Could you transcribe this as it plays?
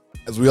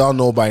as we all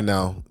know by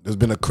now, there's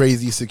been a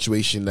crazy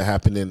situation that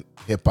happened in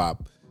hip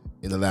hop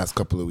in the last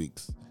couple of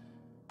weeks.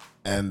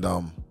 And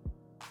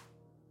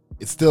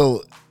it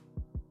still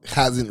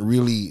hasn't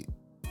really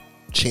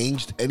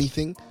changed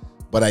anything,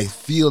 but I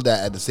feel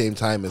that at the same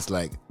time it's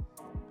like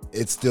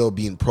it's still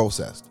being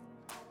processed.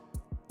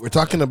 We're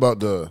talking about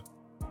the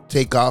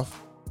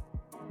Takeoff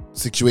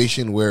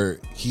situation where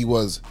he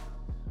was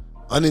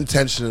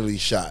unintentionally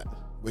shot,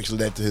 which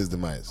led to his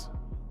demise.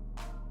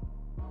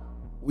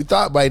 We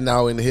thought by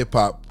now in the hip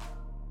hop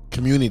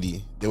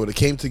community they would have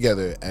came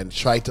together and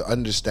tried to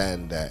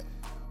understand that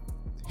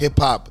hip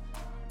hop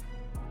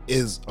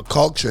is a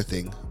culture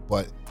thing,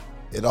 but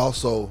it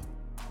also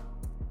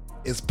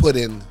is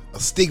putting a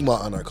stigma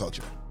on our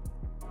culture.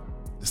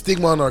 The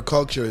stigma on our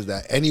culture is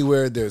that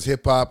anywhere there's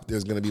hip hop,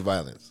 there's going to be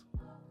violence.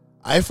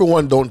 I, for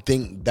one, don't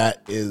think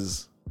that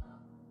is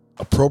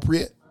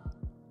appropriate.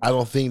 I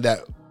don't think that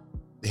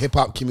the hip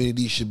hop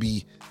community should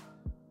be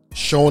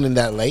shown in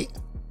that light,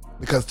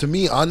 because to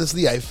me,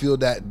 honestly, I feel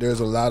that there's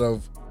a lot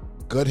of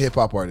good hip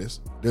hop artists.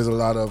 There's a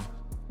lot of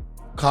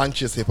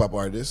conscious hip hop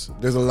artists.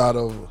 There's a lot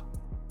of,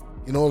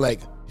 like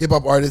hip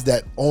hop artists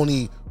that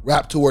only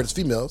rap towards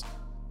females.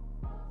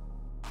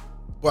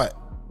 But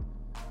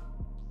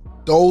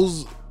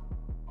those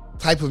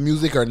type of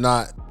music are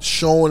not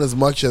shown as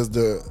much as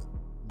the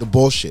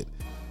bullshit.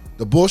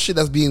 The bullshit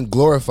that's being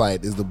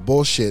glorified is the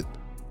bullshit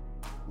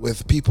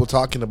with people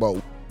talking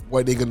about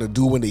what they're gonna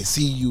do when they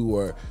see you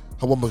or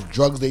how much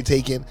drugs they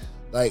taking.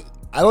 Like,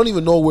 I don't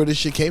even know where this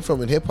shit came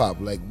from in hip hop.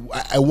 Like,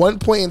 at one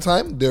point in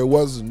time, there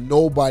was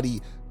nobody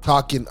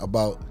talking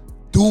about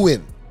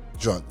doing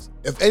drugs.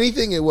 If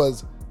anything, it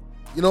was,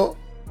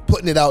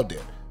 putting it out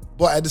there.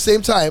 But at the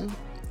same time,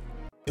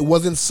 it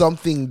wasn't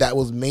something that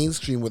was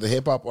mainstream with a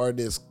hip hop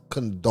artist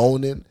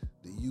condoning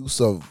the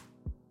use of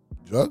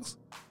drugs.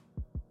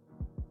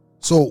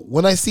 So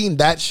when I seen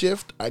that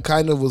shift, I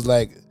kind of was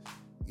like,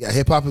 yeah,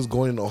 hip hop is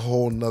going in a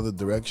whole nother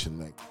direction.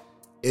 Like,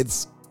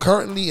 it's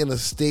currently in a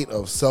state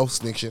of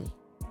self-snitching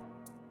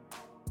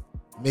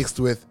mixed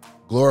with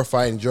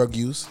glorifying drug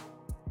use.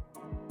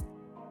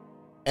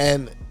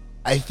 And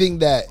I think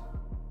that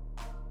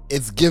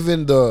it's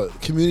given the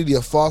community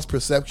a false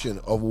perception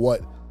of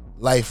what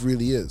life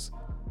really is.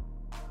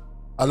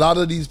 A lot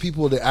of these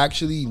people, they're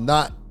actually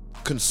not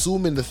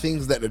consuming the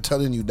things that they're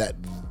telling you that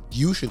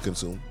you should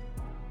consume.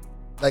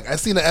 Like, I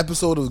seen an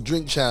episode of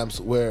Drink Champs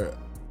where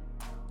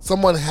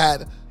someone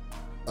had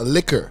a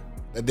liquor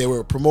that they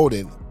were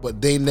promoting,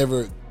 but they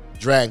never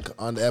drank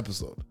on the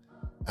episode.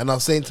 And I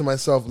was saying to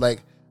myself,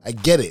 like, I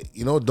get it,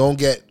 don't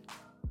get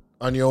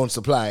on your own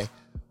supply,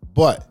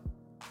 but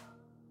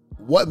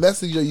what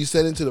message are you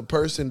sending to the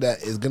person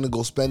that is going to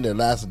go spend their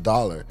last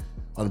dollar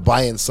on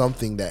buying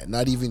something that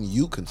not even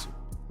you consume?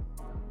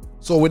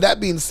 So with that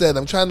being said,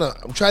 I'm trying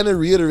to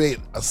reiterate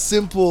a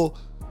simple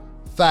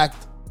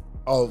fact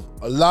of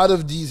a lot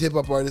of these hip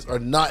hop artists are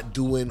not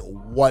doing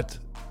what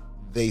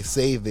they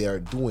say they are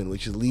doing,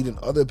 which is leading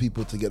other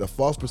people to get a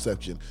false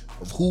perception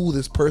of who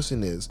this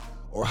person is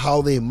or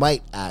how they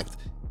might act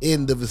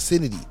in the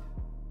vicinity.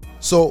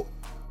 So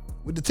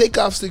with the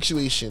Takeoff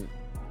situation,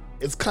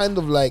 it's kind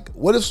of like,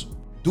 what if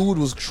dude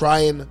was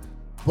trying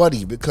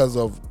Buddy because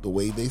of the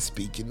way they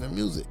speak in their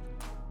music?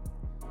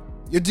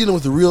 You're dealing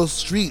with the real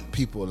street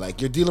people. Like,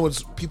 you're dealing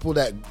with people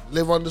that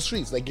live on the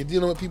streets. Like, you're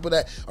dealing with people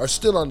that are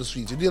still on the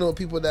streets. You're dealing with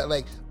people that,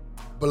 like,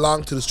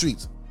 belong to the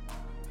streets.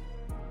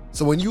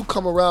 So when you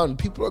come around,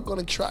 people are going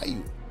to try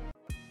you.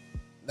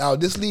 Now,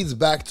 this leads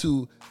back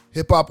to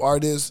hip-hop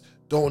artists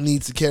don't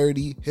need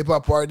security.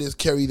 Hip-hop artists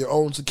carry their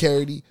own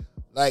security.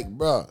 Like,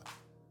 bruh,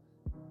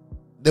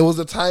 there was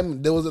a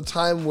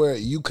time where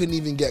you couldn't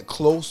even get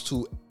close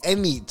to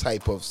any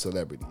type of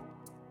celebrity.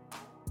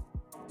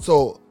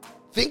 So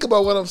think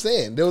about what I'm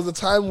saying. There was a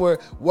time where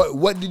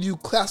what did you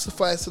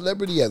classify a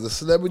celebrity as? A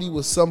celebrity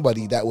was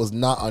somebody that was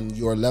not on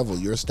your level,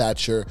 your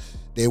stature.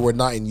 They were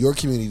not in your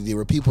community. They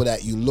were people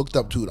that you looked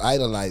up to and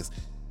idolized.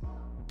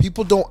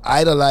 People don't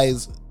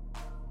idolize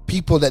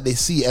people that they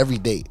see every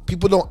day.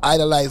 People don't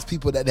idolize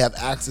people that they have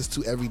access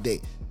to every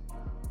day.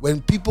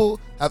 When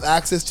people have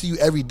access to you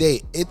every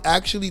day, it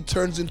actually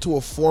turns into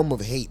a form of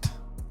hate.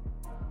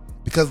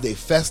 Because they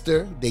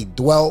fester, they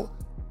dwell,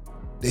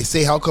 they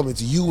say, how come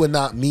it's you and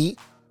not me?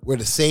 We're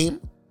the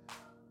same.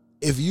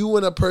 If you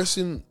and a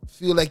person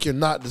feel like you're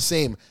not the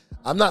same,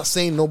 I'm not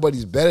saying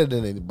nobody's better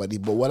than anybody,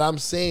 but what I'm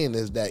saying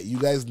is that you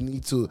guys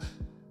need to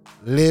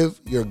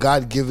live your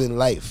God-given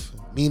life.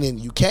 Meaning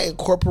you can't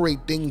incorporate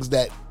things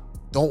that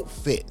don't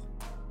fit.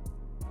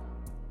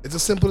 It's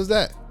as simple as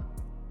that.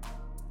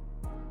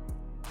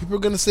 People are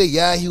going to say,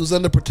 yeah, he was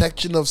under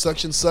protection of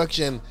such and such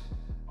and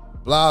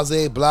blase,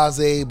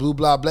 blue,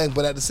 blah, blank.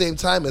 But at the same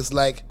time, it's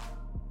like,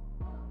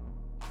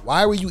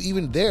 why were you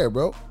even there,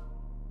 bro?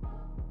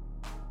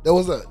 There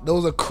was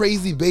a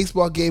crazy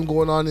baseball game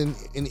going on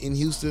in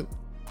Houston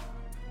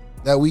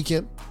that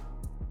weekend.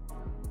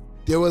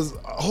 There was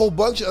a whole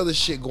bunch of other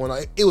shit going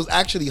on. It was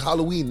actually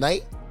Halloween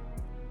night.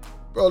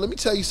 Bro, let me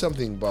tell you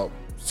something about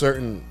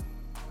certain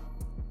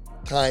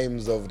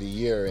times of the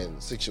year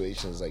and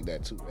situations like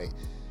that too, right?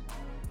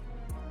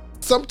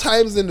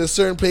 sometimes in the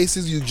certain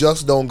places you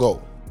just don't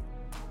go.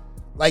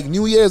 Like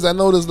New Year's, I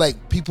know there's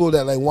like people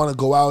that like want to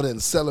go out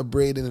and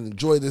celebrate and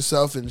enjoy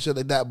themselves and shit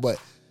like that. But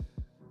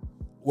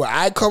where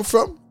I come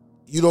from,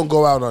 you don't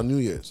go out on New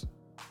Year's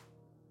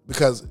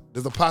because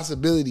there's a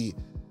possibility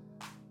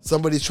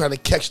somebody's trying to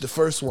catch the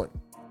first one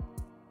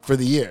for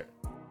the year.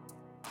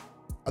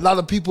 A lot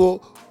of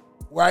people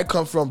where I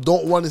come from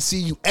don't want to see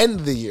you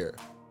end the year.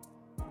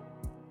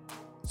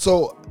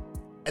 So,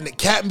 and it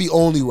can't be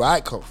only where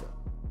I come from.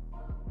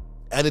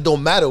 And it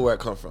don't matter where I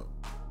come from.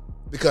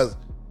 Because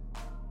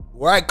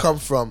where I come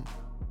from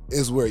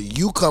is where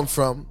you come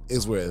from,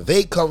 is where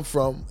they come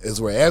from,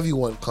 is where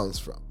everyone comes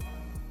from.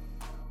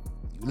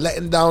 You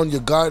letting down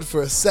your guard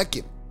for a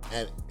second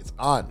and it's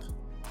on.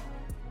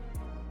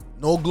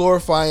 No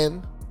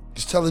glorifying,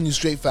 just telling you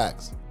straight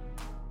facts.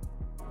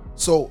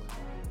 So,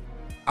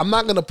 I'm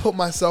not going to put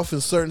myself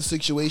in certain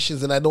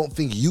situations, and I don't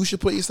think you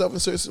should put yourself in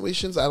certain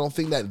situations. I don't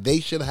think that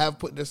they should have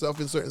put themselves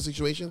in certain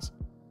situations.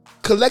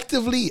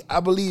 Collectively, I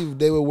believe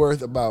they were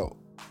worth about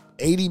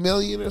 80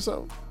 million or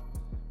something.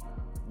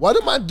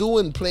 What am I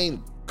doing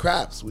playing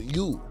craps with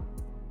you?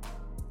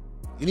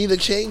 You need a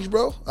change,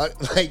 bro? I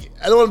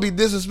don't want to be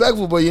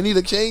disrespectful, but you need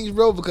a change,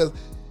 bro, because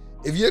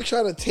if you're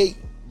trying to take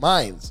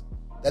mines,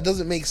 that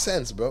doesn't make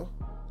sense, bro.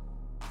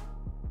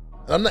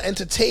 And I'm not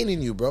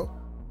entertaining you, bro.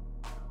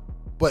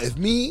 But if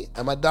me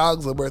and my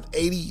dogs are worth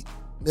 80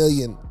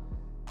 million,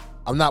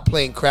 I'm not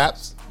playing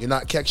craps. You're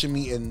not catching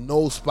me in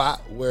no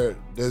spot where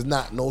there's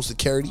not no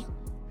security.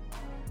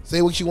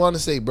 Say what you want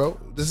to say, bro.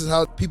 This is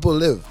how people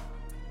live.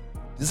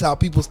 This is how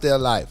people stay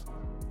alive.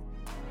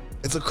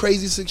 It's a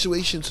crazy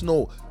situation to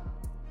know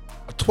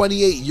a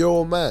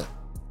 28-year-old man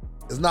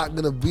is not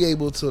going to be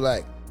able to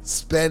like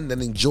spend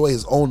and enjoy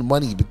his own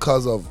money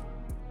because of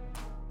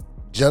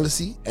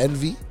jealousy,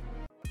 envy,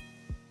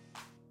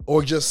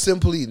 or just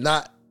simply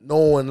not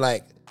knowing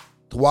like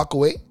to walk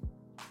away.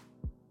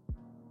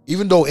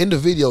 Even though in the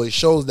video it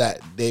shows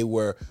that they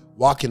were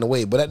walking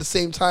away, but at the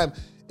same time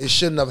it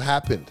shouldn't have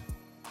happened.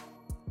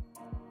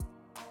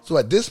 So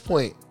at this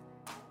point,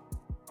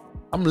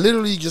 I'm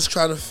literally just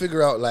trying to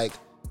figure out like,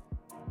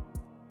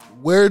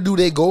 where do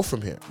they go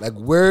from here? Like,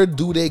 where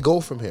do they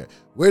go from here?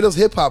 Where does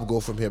hip hop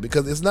go from here?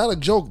 Because it's not a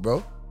joke,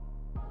 bro.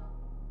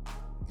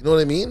 You know what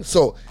I mean?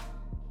 So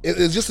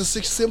it's just a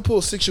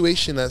simple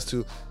situation as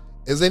to,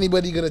 is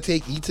anybody gonna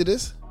take heed to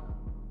this?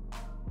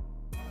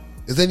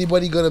 Is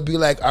anybody gonna be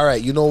like, all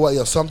right, you know what,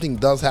 yo, something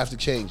does have to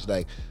change,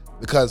 like,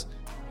 because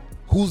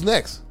who's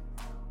next?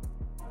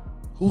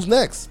 Who's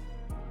next?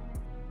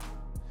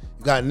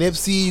 You got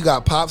Nipsey, you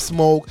got Pop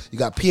Smoke, you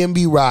got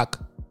PNB Rock.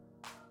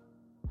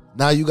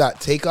 Now you got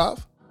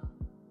Takeoff.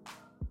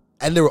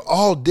 And they were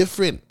all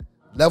different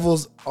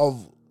levels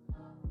of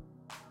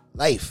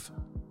life.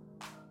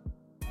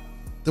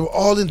 They were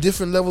all in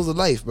different levels of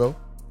life, bro.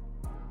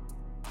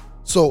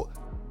 So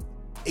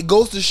it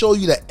goes to show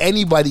you that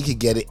anybody can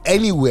get it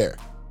anywhere,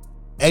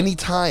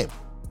 anytime.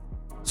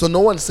 So no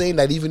one's saying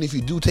that even if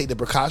you do take the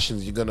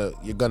precautions, you're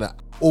gonna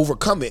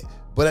overcome it.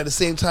 But at the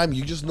same time,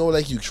 you just know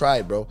like you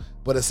tried, bro.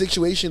 But a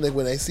situation like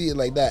when I see it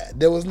like that,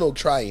 there was no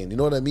trying. You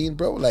know what I mean,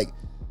 bro? Like,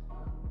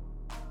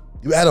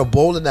 you had a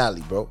bowling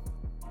alley, bro.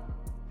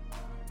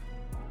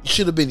 It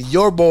should have been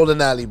your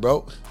bowling alley,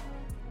 bro.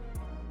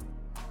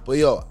 But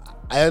yo,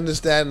 I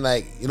understand,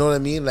 like, you know what I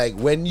mean? Like,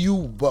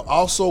 but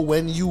also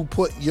when you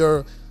put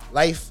your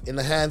life in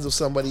the hands of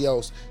somebody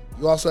else,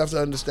 you also have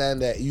to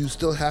understand that you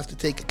still have to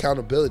take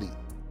accountability.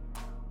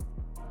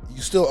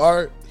 You still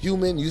are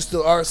human. You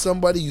still are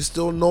somebody. You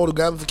still know the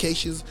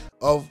ramifications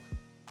of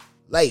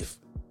life.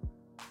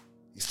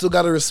 You still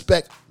got to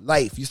respect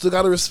life. You still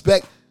got to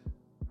respect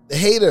the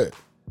hater.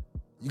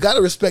 You got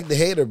to respect the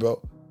hater,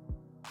 bro.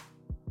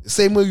 The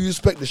same way you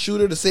respect the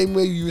shooter, the same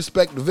way you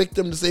respect the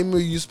victim, the same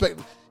way you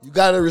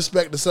got to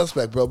respect the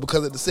suspect, bro,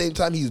 because at the same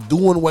time, he's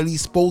doing what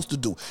he's supposed to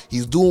do.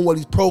 He's doing what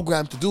he's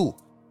programmed to do.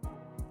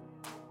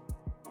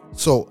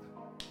 So,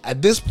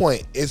 at this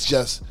point, it's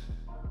just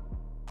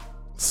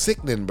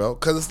sickening, bro,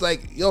 because it's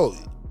like, yo,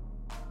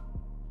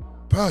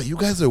 bro, you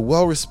guys are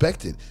well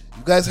respected.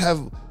 You guys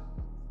have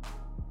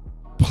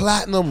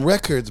platinum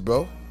records,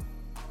 bro.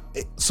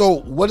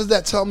 So, what does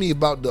that tell me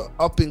about the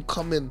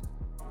up-and-coming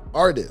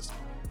artists?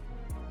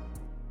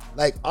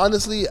 Like,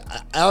 honestly,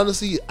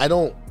 I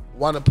don't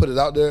want to put it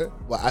out there,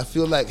 but I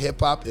feel like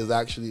hip-hop is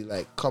actually,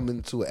 like,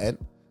 coming to an end.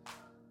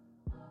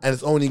 And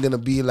it's only going to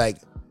be, like,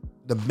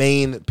 the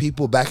main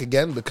people back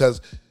again,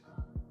 because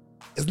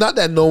it's not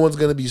that no one's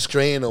going to be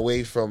straying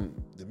away from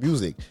the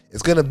music.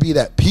 It's going to be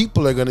that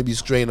people are going to be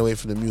straying away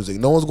from the music.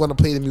 No one's going to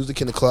play the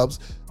music in the clubs.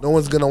 No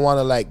one's going to want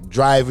to, like,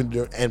 drive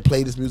and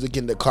play this music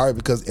in the car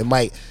because it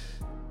might,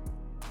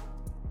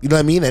 you know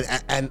what I mean?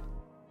 And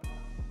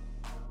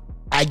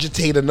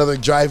agitate another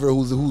driver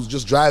who's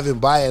just driving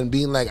by and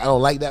being like, I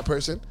don't like that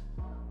person.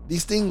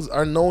 These things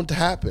are known to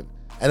happen.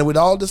 And with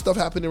all this stuff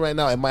happening right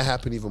now, it might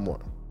happen even more.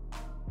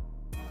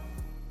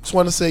 Just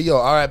want to say, yo,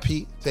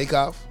 RIP,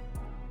 Takeoff.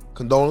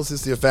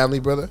 Condolences to your family,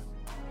 brother.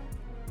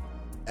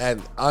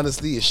 And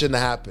honestly, it shouldn't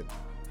have happened.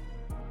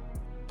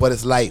 But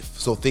it's life,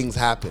 so things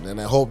happen. And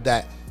I hope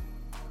that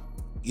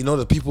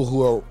the people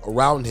who are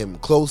around him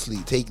closely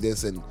take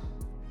this and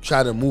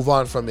try to move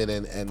on from it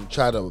and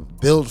try to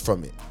build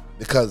from it,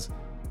 because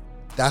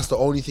that's the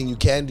only thing you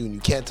can do. And you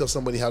can't tell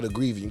somebody how to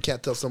grieve. You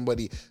can't tell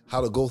somebody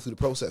how to go through the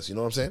process. You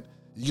know what I'm saying?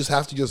 You just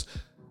have to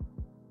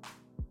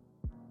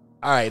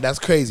all right, that's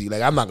crazy.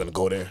 Like, I'm not going to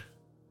go there.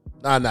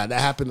 Nah, that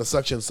happened to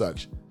such and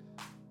such.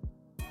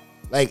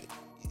 Like,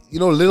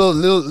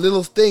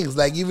 little things.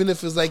 Like, even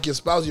if it's like your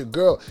spouse, your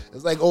girl,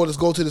 it's like, oh, let's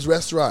go to this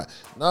restaurant.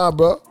 Nah,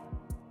 bro.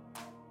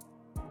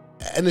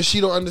 And if she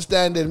don't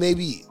understand, then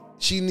maybe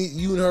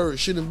you and her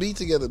shouldn't be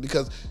together,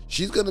 because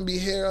she's going to be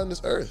here on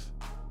this earth.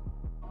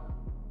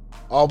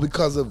 All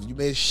because of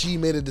she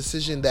made a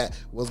decision that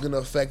was going to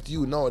affect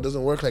you. No, it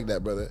doesn't work like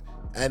that, brother.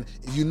 And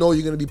if you know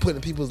you're going to be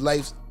putting people's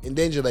lives in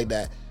danger like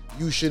that,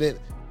 you shouldn't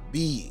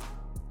be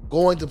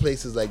going to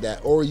places like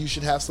that. Or you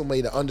should have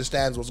somebody that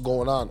understands what's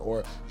going on. Or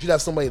you should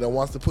have somebody that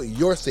wants to put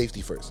your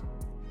safety first.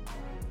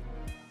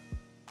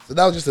 So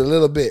that was just a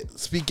little bit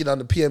speaking on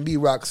the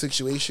PNB Rock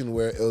situation,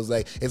 where it was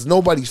like, it's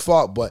nobody's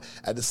fault, but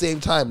at the same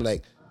time,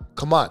 like,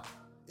 come on.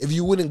 If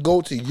you wouldn't go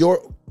to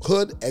your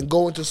hood and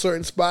go into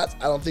certain spots,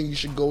 I don't think you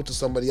should go to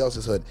somebody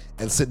else's hood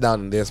and sit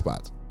down in their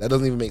spots. That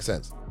doesn't even make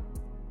sense.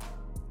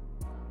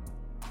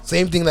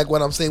 Same thing like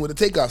what I'm saying with the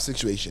Takeoff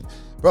situation.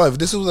 Bro, if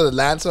this was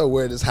Atlanta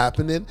where this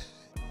happened,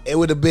 it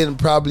would have been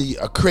probably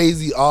a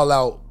crazy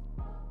all-out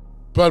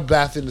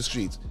bloodbath in the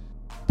streets.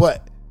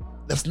 But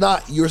that's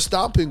not your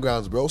stomping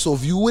grounds, bro. So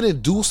if you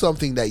wouldn't do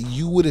something that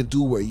you wouldn't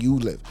do where you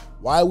live,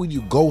 why would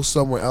you go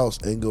somewhere else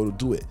and go to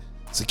do it?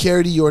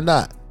 Security or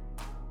not,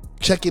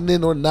 checking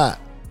in or not,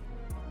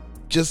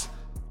 just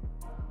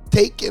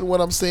take in what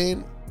I'm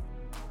saying.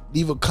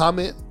 Leave a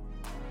comment,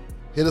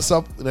 hit us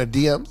up in our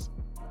DMs,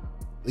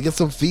 and get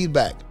some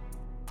feedback.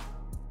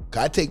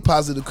 I take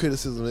positive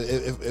criticism.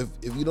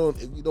 If you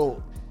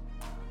don't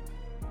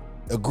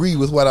agree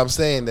with what I'm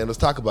saying, then let's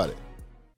talk about it.